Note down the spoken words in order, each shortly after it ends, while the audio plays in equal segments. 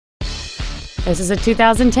This is a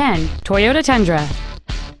 2010 Toyota Tundra.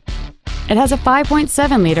 It has a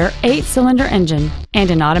 5.7-liter 8-cylinder engine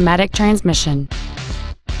and an automatic transmission.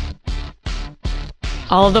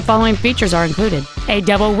 All of the following features are included: a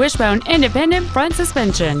double wishbone independent front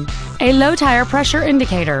suspension, a low tire pressure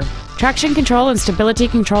indicator, traction control and stability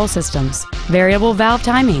control systems, variable valve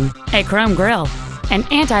timing, a chrome grille, an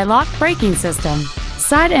anti-lock braking system,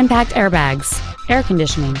 side impact airbags, air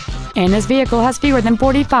conditioning, and this vehicle has fewer than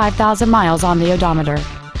 45,000 miles on the odometer.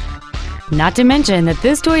 Not to mention that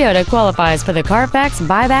this Toyota qualifies for the Carfax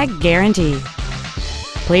buyback guarantee.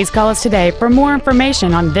 Please call us today for more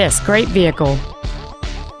information on this great vehicle.